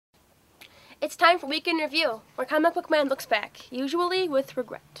It's time for Week in Review, where Comic Book Man looks back, usually with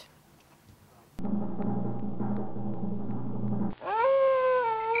regret.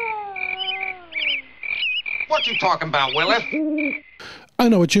 What you talking about, Willie? I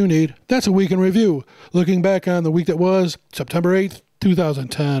know what you need. That's a Week in Review, looking back on the week that was September 8th,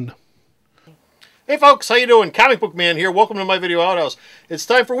 2010. Hey folks, how you doing? Comic Book Man here. Welcome to my video outhouse. It's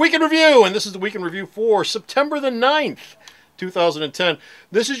time for Week in Review, and this is the Week in Review for September the 9th, 2010.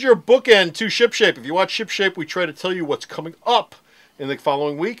 This is your bookend to Shipshape. If you watch Shipshape, we try to tell you what's coming up in the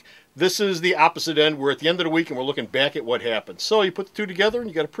following week. This is the opposite end. We're at the end of the week, and we're looking back at what happened. So you put the two together, and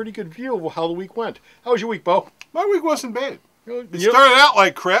you got a pretty good view of how the week went. How was your week, Bo? My week wasn't bad. It started out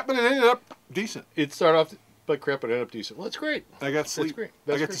like crap, but it ended up decent. It started off like crap, but ended up decent. Well, that's great. I got sleep. That's great.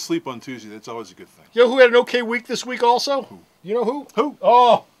 I got to sleep on Tuesday. That's always a good thing. You know who had an okay week this week also? Who? You know who? Who?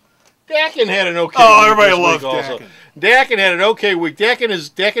 Oh, Dakin had an okay week. Oh, everybody this loves week also. Dakin. Dakin had an okay week. Dakin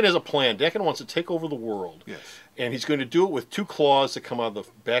has a plan. Dakin wants to take over the world. Yes. And he's going to do it with two claws that come out of the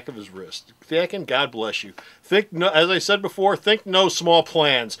back of his wrist. Dakin, God bless you. Think, no, as I said before, think no small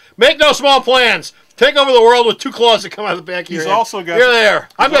plans. Make no small plans. Take over the world with two claws that come out of the back of your head. Also got. Here, there.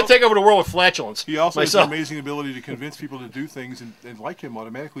 I'm going to take over the world with flatulence. He also myself. has an amazing ability to convince people to do things and like him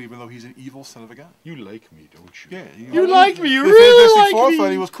automatically, even though he's an evil son of a gun. You like me, don't you? Yeah. You like me. You the really Fantastic like Four me.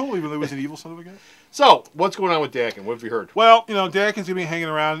 fight, he was cool, even though he was an evil son of a gun. So, what's going on with Dakin? What have you heard? Well, you know, Dakin's going to be hanging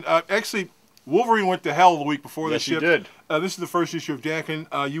around. Actually, Wolverine went to hell the week before the ship. Yes, he did. This is the first issue of Dakin.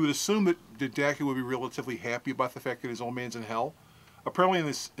 You would assume that Dakin would be relatively happy about the fact that his old man's in hell. Apparently,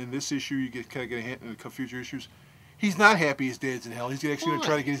 in this issue, you kind of get a hint in the future issues. He's not happy his dad's in hell. He's actually going to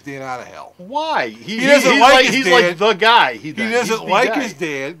try to get his dad out of hell. Why? He doesn't like his he's dad. like the guy. He doesn't like his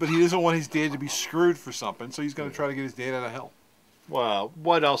dad, but he doesn't want his dad to be screwed for something, so he's going to try to get his dad out of hell. Wow.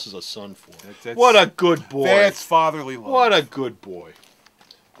 What else is a son for? That's, what a good boy. That's fatherly love. What a good boy.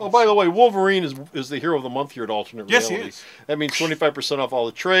 Oh, by the way, Wolverine is the hero of the month here at Alternate Reality. Yes, he is. That means 25% off all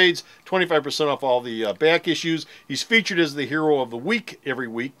the trades, 25% off all the back issues. He's featured as the hero of the week every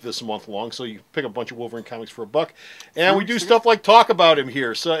week this month long, so you pick a bunch of Wolverine comics for $1. And we do stuff like talk about him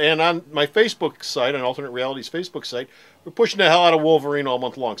here. So, and on my Facebook site, on Alternate Reality's Facebook site, we're pushing the hell out of Wolverine all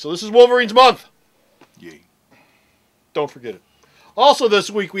month long. So this is Wolverine's month. Yay. Don't forget it. Also this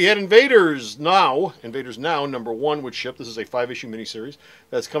week we had Invaders Now, #1 would ship. This is a 5-issue miniseries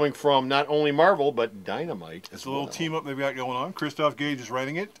that's coming from not only Marvel, but Dynamite. It's a little team up they've got going on. Christoph Gage is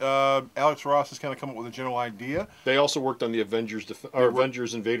writing it. Alex Ross has kind of come up with a general idea. They also worked on the Avengers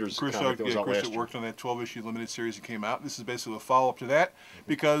Invaders Christoph comic that was out last year. worked on that 12-issue limited series that came out. This is basically a follow-up to that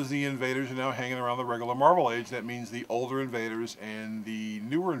because the Invaders are now hanging around the regular Marvel age. That means the older Invaders and the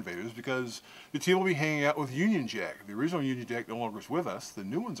newer Invaders, because the team will be hanging out with Union Jack. The original Union Jack no longer is with us. The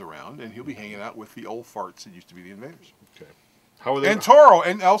new one's around, and he'll be hanging out with the old farts that used to be the Invaders. Okay. How are they? And Toro,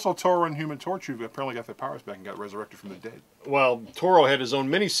 and also Toro and Human Torch, who apparently got their powers back and got resurrected from the dead. Well, Toro had his own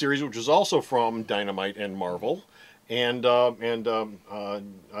miniseries, which was also from Dynamite and Marvel, and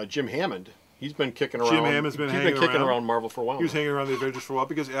Jim Hammond. He's been kicking around. Jim Hammond's been kicking around Marvel for a while. He was hanging around the Avengers for a while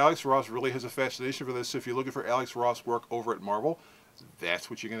because Alex Ross really has a fascination for this. So if you're looking for Alex Ross work over at Marvel, that's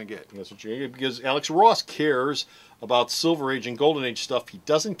what you're going to get. That's what you're going to get, because Alex Ross cares about Silver Age and Golden Age stuff. He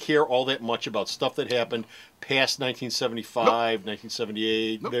doesn't care all that much about stuff that happened past 1975,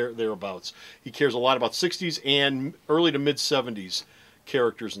 1978, thereabouts. He cares a lot about 60s and early to mid 70s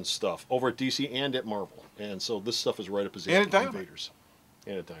characters and stuff over at DC and at Marvel. And so this stuff is right up his alley. And at Dynamite. Invaders.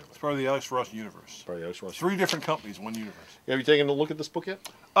 And at Dynamite. It's part of the Alex Ross universe. Part of the Alex Ross 3 different companies, one universe. Have you taken a look at this book yet?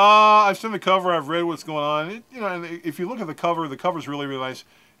 I've seen the cover. I've read what's going on. And if you look at the cover's really, really nice.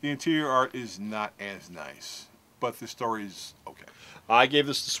 The interior art is not as nice, but the story is okay. I gave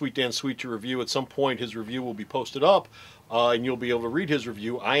this to Sweet Dan Sweet to review. At some point, his review will be posted up, and you'll be able to read his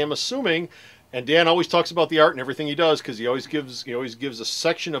review. I am assuming, and Dan always talks about the art and everything he does, because he always gives a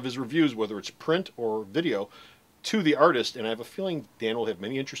section of his reviews, whether it's print or video, to the artist, and I have a feeling Dan will have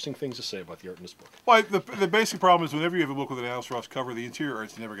many interesting things to say about the art in this book. Well, the basic problem is whenever you have a book with an Alex Ross cover, the interior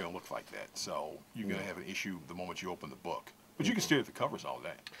art's never going to look like that. So you're going to have an issue the moment you open the book. But you can stare at the covers all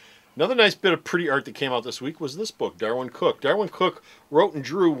day. Another nice bit of pretty art that came out this week was this book, Darwin Cook. Darwin Cook wrote and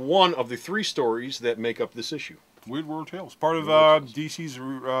drew one of the 3 stories that make up this issue. Weird World Tales. Part of DC's,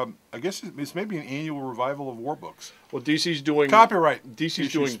 I guess it's maybe an annual revival of war books. Well, DC's doing... Copyright.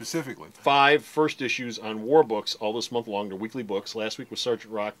 DC's doing specifically 5 first issues on war books all this month long. They're weekly books. Last week was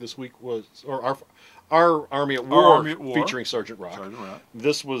Sergeant Rock. This week was... Our Army at War, featuring Sergeant Rock.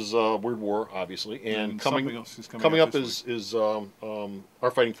 This was Weird War, obviously, and coming up is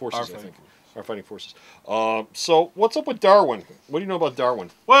Our Fighting Forces, I think. Our fighting forces. So what's up with Darwin? What do you know about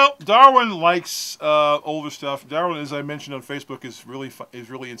Darwin? Well, Darwin likes older stuff. Darwin, as I mentioned on Facebook, is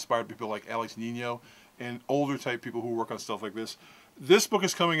really inspired by people like Alex Nino and older type people who work on stuff like this. This book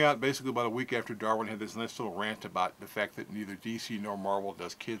is coming out basically about a week after Darwin had this nice little rant about the fact that neither DC nor Marvel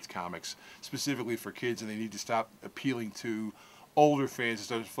does kids comics specifically for kids, and they need to stop appealing to older fans and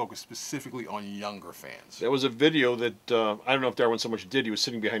start to focus specifically on younger fans. There was a video that, I don't know if Darwin so much did, he was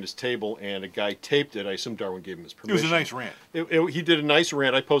sitting behind his table and a guy taped it. I assume Darwin gave him his It permission. was a nice rant. He did a nice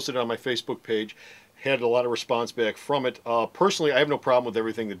rant. I posted it on my Facebook page. Had a lot of response back from it. Personally, I have no problem with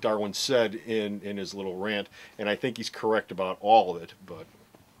everything that Darwin said in his little rant, and I think he's correct about all of it. But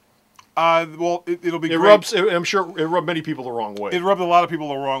Well, it'll be it great. I'm sure it rubbed many people the wrong way. It rubbed a lot of people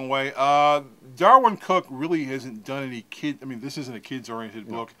the wrong way. Darwin Cook really hasn't done any kid. I mean, this isn't a kids-oriented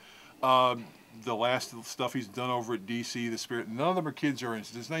book. The last stuff he's done over at DC, The Spirit, none of them are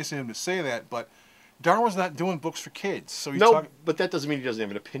kids-oriented. It's nice of him to say that, but Darwin's not doing books for kids. So he's but that doesn't mean he doesn't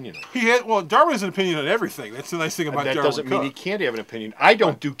have an opinion on it. Well, Darwin has an opinion on everything. That's the nice thing about That Darwin doesn't Cook. mean he can't have an opinion. I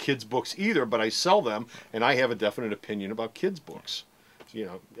don't do kids' books either, but I sell them, and I have a definite opinion about kids' books. You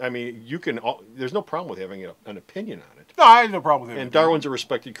know, I mean, there's no problem with having an opinion on it. No, I have no problem with him. And Darwin's a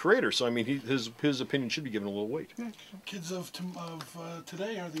respected creator, so I mean, his opinion should be given a little weight. Kids of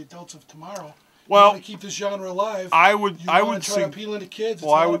today are the adults of tomorrow. Well, you want to keep this genre alive. I would try to appeal to kids. It's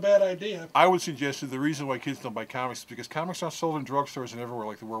not a bad idea. I would suggest that the reason why kids don't buy comics is because comics aren't sold in drugstores and everywhere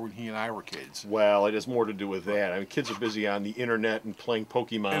like they were when he and I were kids. Well, it has more to do with that. I mean, kids are busy on the internet and playing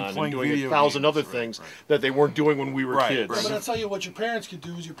Pokemon and doing video 1,000 games, other things that they weren't doing when we were kids. But I'll tell you what your parents could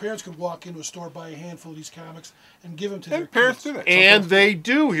do is your parents could walk into a store, buy a handful of these comics, and give them to their parents kids. do that. And they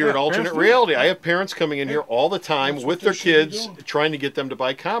do here at Alternate Reality. I have parents coming in here all the time That's with what their they should be kids, doing. trying to get them to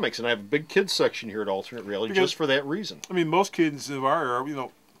buy comics. And I have a big kids section here at Alternate Reality just for that reason. I mean, most kids of our era,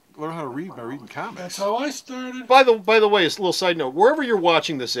 learn how to read by reading comics. That's how I started. By the way, a little side note, wherever you're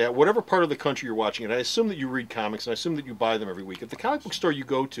watching this at, whatever part of the country you're watching it, I assume that you read comics, and I assume that you buy them every week. If the comic book store you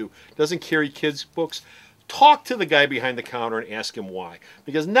go to doesn't carry kids' books, talk to the guy behind the counter and ask him why.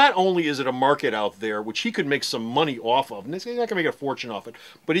 Because not only is it a market out there, which he could make some money off of, and he's not going to make a fortune off it,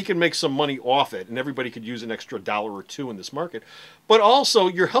 but he can make some money off it, and everybody could use an extra $1 or $2 in this market. But also,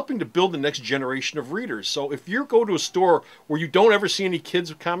 you're helping to build the next generation of readers. So if you go to a store where you don't ever see any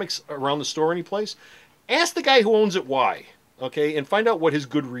kids' comics around the store anyplace, ask the guy who owns it why, okay, and find out what his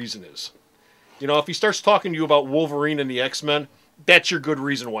good reason is. You know, if he starts talking to you about Wolverine and the X-Men, that's your good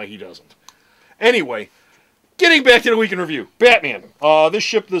reason why he doesn't. Anyway, getting back to the week in review, Batman. This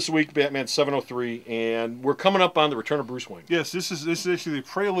shipped this week, Batman 703, and we're coming up on the return of Bruce Wayne. Yes, this is actually the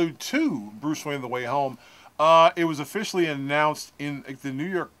prelude to Bruce Wayne: The Way Home. It was officially announced in the New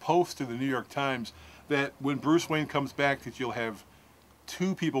York Post to the New York Times that when Bruce Wayne comes back, that you'll have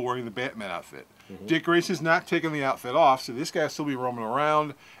 2 people wearing the Batman outfit. Dick Grayson's not taking the outfit off, so this guy will still be roaming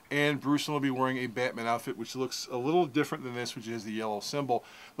around, and Bruce will be wearing a Batman outfit, which looks a little different than this, which is the yellow symbol.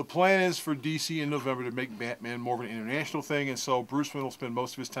 The plan is for DC in November to make Batman more of an international thing, and so Bruce Wayne will spend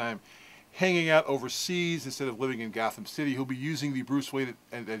most of his time hanging out overseas instead of living in Gotham City. He'll be using the Bruce Wayne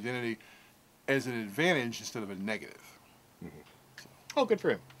identity as an advantage instead of a negative. Oh, good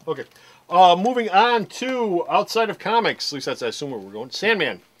for him. Okay. Moving on to outside of comics, at least that's I assume where we're going.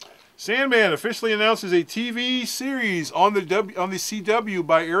 Sandman. Sandman officially announces a TV series on the CW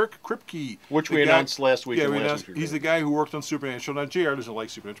by Eric Kripke, Which we announced last week. Yeah, and we last announced. week He's the guy who worked on Supernatural. Now, JR doesn't like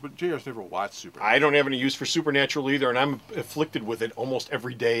Supernatural, but JR's never watched Supernatural. I don't have any use for Supernatural either, and I'm afflicted with it almost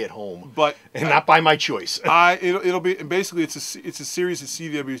every day at home. But and not by my choice. It'll be basically it's a series that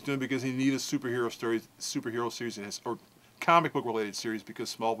CW is doing because they need a superhero series that has, or comic book related series,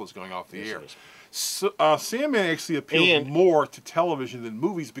 because Smallville's going off the air. So, Sandman actually appeals more to television than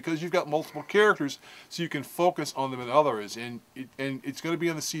movies because you've got multiple characters, so you can focus on them and others. And it's going to be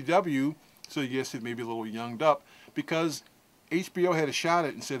on the CW, so yes, it may be a little younged up, because HBO had a shot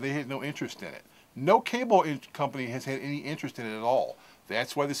at it and said they had no interest in it. No cable company has had any interest in it at all.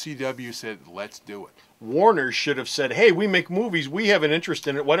 That's why the CW said, let's do it. Warner should have said, hey, we make movies, we have an interest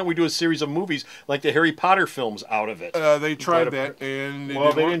in it, why don't we do a series of movies like the Harry Potter films out of it? They tried that, and they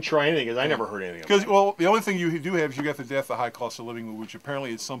didn't try anything, because I never heard anything about it. Well, the only thing you do have is you got the Death, the High Cost of Living, which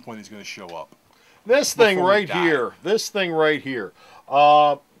apparently at some point is going to show up. This thing right here,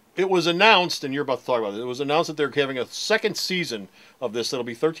 it was announced, and you're about to talk about it, it was announced that they're having a second season of this that'll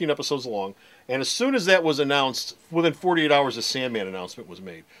be 13 episodes long, and as soon as that was announced, within 48 hours, a Sandman announcement was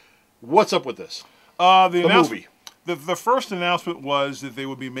made. What's up with this? The movie. The first announcement was that they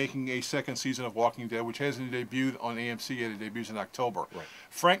would be making a second season of Walking Dead, which hasn't debuted on AMC yet. It debuts in October. Right.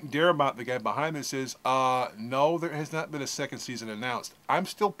 Frank Darabont, the guy behind this, says, no, there has not been a second season announced. I'm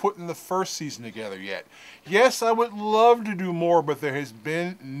still putting the first season together yet. Yes, I would love to do more, but there has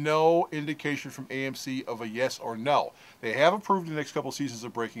been no indication from AMC of a yes or no. They have approved the next couple seasons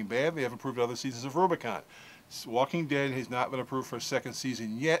of Breaking Bad. They have approved other seasons of Rubicon. Walking Dead has not been approved for a second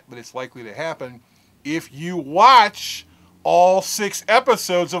season yet, but it's likely to happen if you watch all 6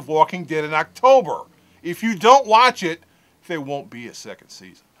 episodes of Walking Dead in October. If you don't watch it, there won't be a second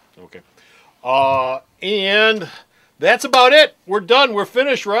season. Okay. And that's about it. We're done. We're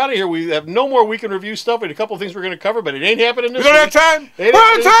finished. We're out of here. We have no more weekend review stuff. We had a couple of things we're going to cover, but it ain't happening this We don't week. have time. It We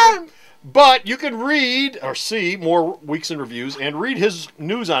don't ain't- have time. But you can read or see more weeks in reviews and read his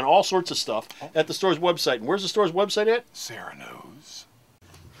news on all sorts of stuff at the store's website. And where's the store's website at? Sarah knows.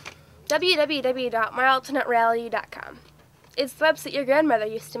 www.myalternatereality.com. It's the website your grandmother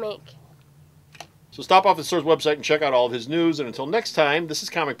used to make. So stop off the store's website and check out all of his news. And until next time, this is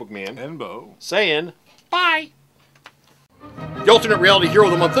Comic Book Man And Bo. saying bye. The alternate reality hero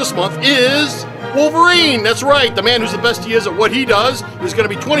of the month this month is Wolverine. That's right. The man who's the best he is at what he does is going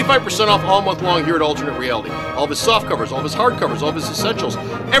to be 25% off all month long here at Alternate Reality. All of his soft covers, all of his hard covers, all of his essentials.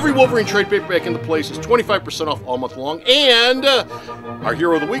 Every Wolverine trade paperback in the place is 25% off all month long. And our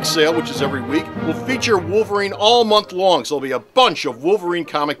Hero of the Week sale, which is every week, will feature Wolverine all month long. So there'll be a bunch of Wolverine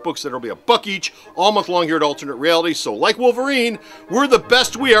comic books that'll be $1 each all month long here at Alternate Reality. So like Wolverine, we're the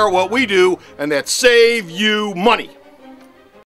best we are at what we do, and that's save you money.